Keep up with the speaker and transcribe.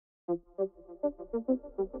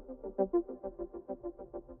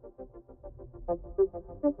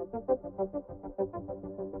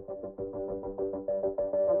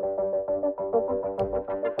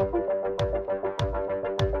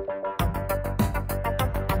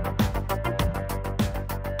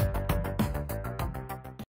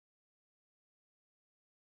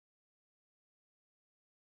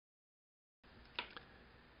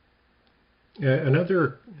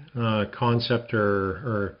Another concept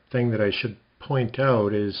or thing that I should point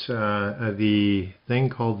out is the thing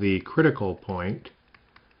called the critical point.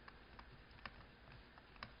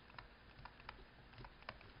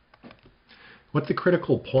 What the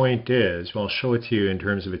critical point is, well, I'll show it to you in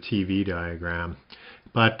terms of a TV diagram.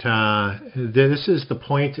 But this is the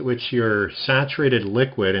point at which your saturated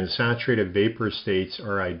liquid and saturated vapor states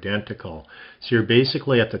are identical. So you're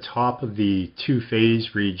basically at the top of the two-phase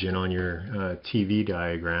region on your TV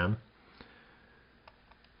diagram.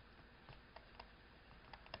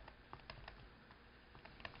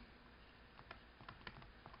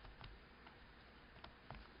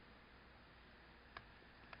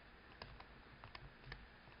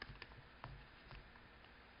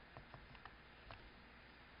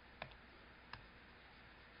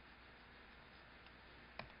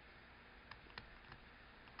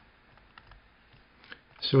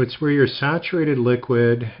 So it's where your saturated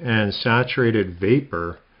liquid and saturated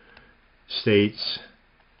vapor states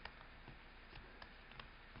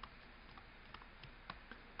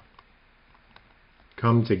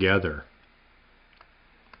come together.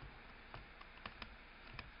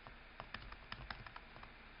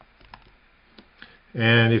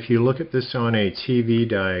 And if you look at this on a TV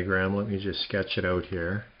diagram, let me just sketch it out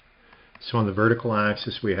here. So on the vertical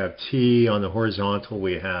axis we have T, on the horizontal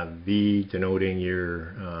we have V, denoting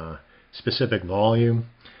your specific volume.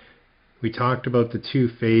 We talked about the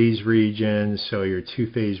two-phase region, so your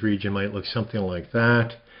two-phase region might look something like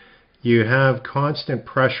that. You have constant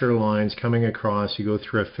pressure lines coming across, you go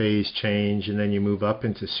through a phase change, and then you move up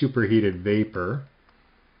into superheated vapor.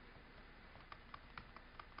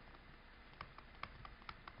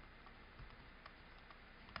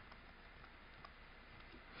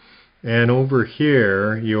 And over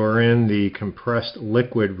here, you're in the compressed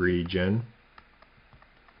liquid region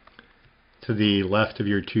to the left of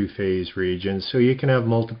your two-phase region. So you can have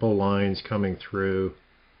multiple lines coming through,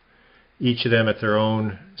 each of them at their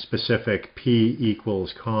own specific P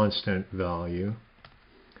equals constant value.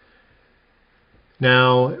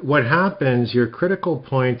 Now, what happens, your critical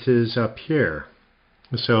point is up here.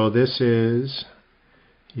 So this is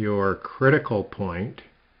your critical point.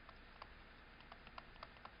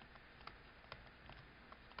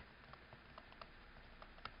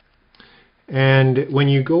 And when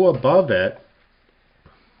you go above it,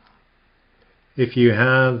 if you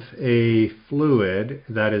have a fluid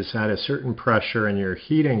that is at a certain pressure and you're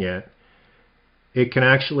heating it, it can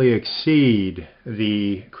actually exceed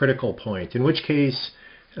the critical point, in which case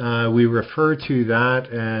we refer to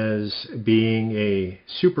that as being a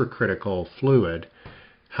supercritical fluid.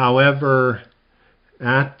 However,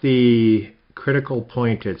 at the critical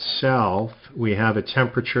point itself, we have a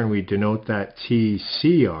temperature and we denote that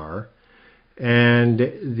TCR. And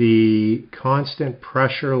the constant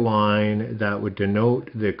pressure line that would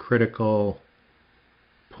denote the critical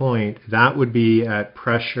point, that would be at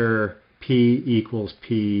pressure P equals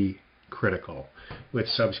P critical with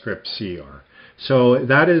subscript CR. So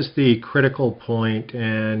that is the critical point,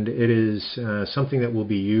 and it is something that we'll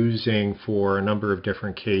be using for a number of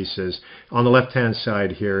different cases. On the left-hand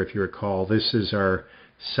side here, if you recall, this is our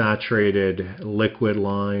saturated liquid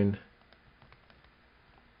line.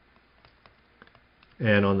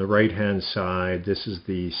 And on the right-hand side, this is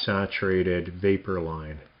the saturated vapor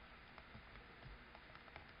line.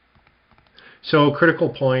 So critical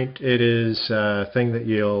point, it is a thing that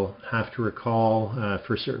you'll have to recall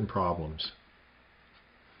for certain problems.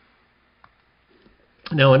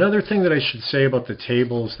 Now, another thing that I should say about the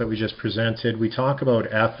tables that we just presented, we talk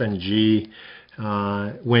about F and G.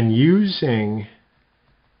 When using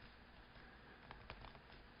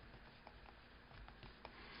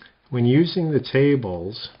the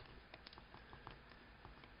tables,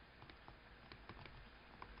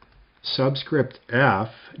 subscript F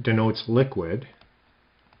denotes liquid,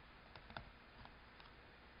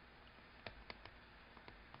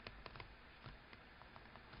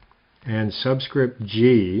 and subscript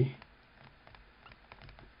G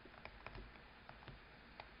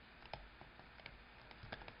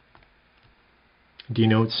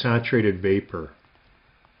denotes saturated vapor.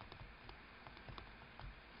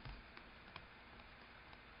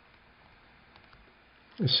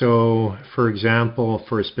 So, for example,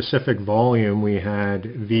 for a specific volume, we had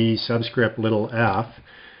V subscript little f.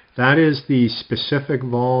 That is the specific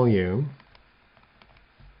volume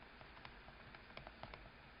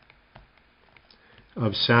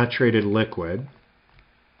of saturated liquid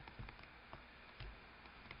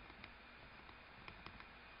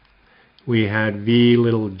we had V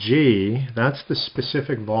little g, that's the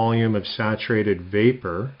specific volume of saturated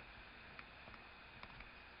vapor.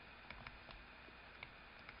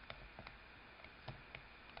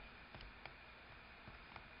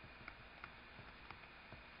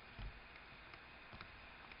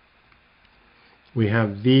 We have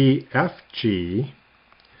VFG,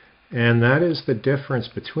 and that is the difference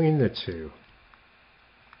between the two.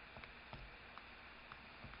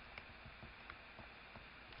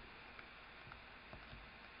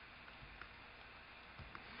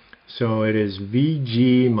 So it is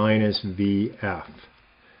Vg minus Vf.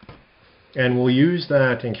 And we'll use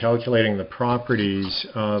that in calculating the properties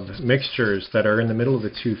of mixtures that are in the middle of the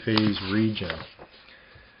two-phase region.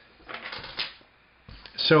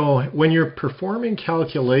 So when you're performing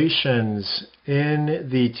calculations in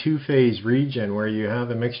the two-phase region where you have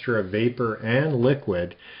a mixture of vapor and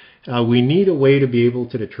liquid, we need a way to be able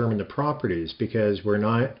to determine the properties, because we're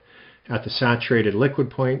not at the saturated liquid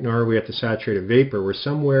point, nor are we at the saturated vapor. We're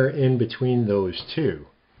somewhere in between those two.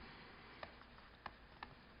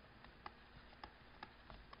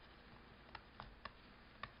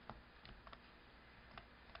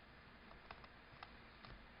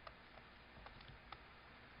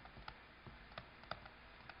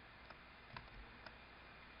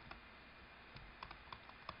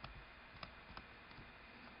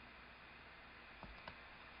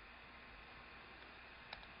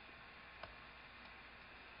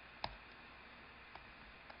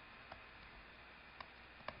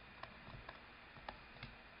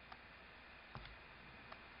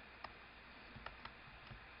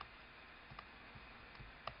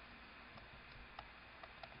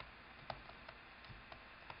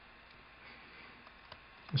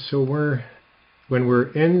 So when we're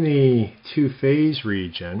in the two-phase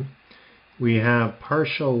region, we have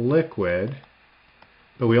partial liquid,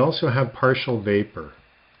 but we also have partial vapor.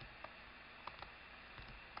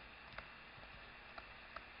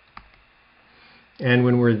 And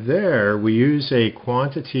when we're there, we use a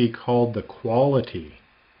quantity called the quality.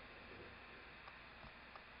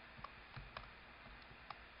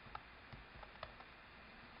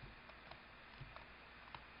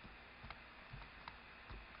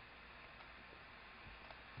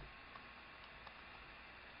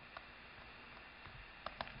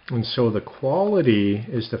 And so the quality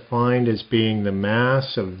is defined as being the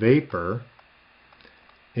mass of vapor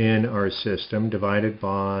in our system divided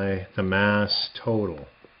by the mass total.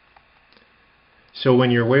 So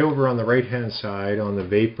when you're way over on the right-hand side on the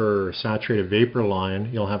vapor, saturated vapor line,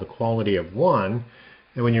 you'll have a quality of 1.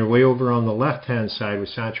 And when you're way over on the left-hand side with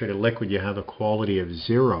saturated liquid, you have a quality of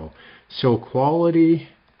 0. So quality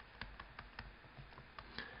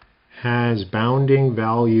has bounding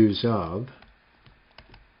values of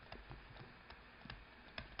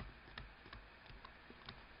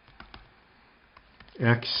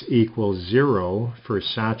x equals 0 for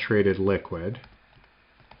saturated liquid,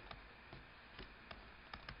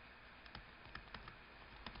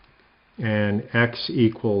 and x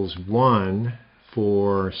equals 1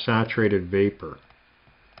 for saturated vapor.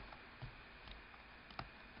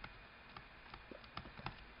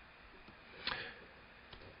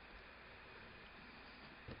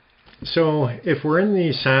 So if we're in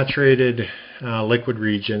the saturated liquid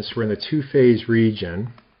region, so we're in the two-phase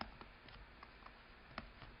region,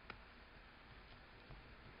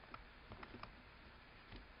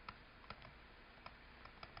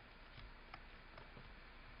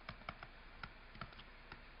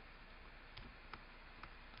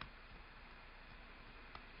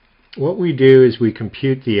 what we do is we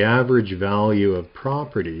compute the average value of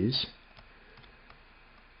properties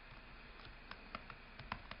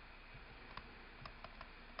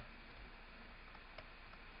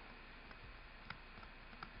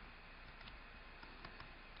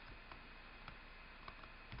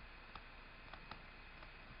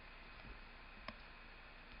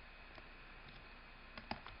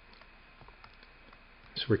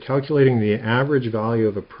So we're calculating the average value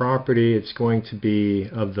of a property. It's going to be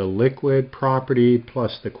of the liquid property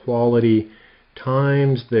plus the quality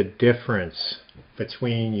times the difference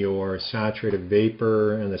between your saturated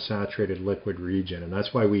vapor and the saturated liquid region. And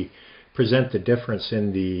that's why we present the difference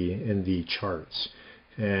in the charts.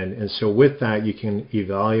 And so with that, you can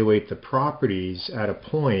evaluate the properties at a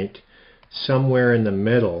point somewhere in the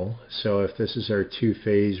middle. So if this is our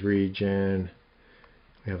two-phase region,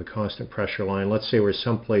 We have a constant pressure line. Let's say we're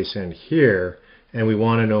someplace in here, and we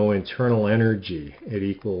want to know internal energy. It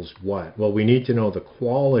equals what? Well, we need to know the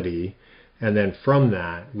quality, and then from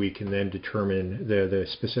that, we can then determine the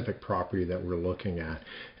specific property that we're looking at.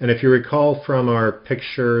 And if you recall from our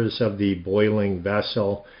pictures of the boiling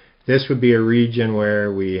vessel, this would be a region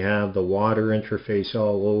where we have the water interface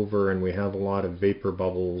all over, and we have a lot of vapor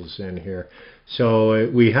bubbles in here. So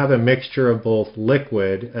we have a mixture of both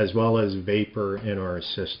liquid as well as vapor in our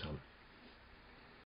system.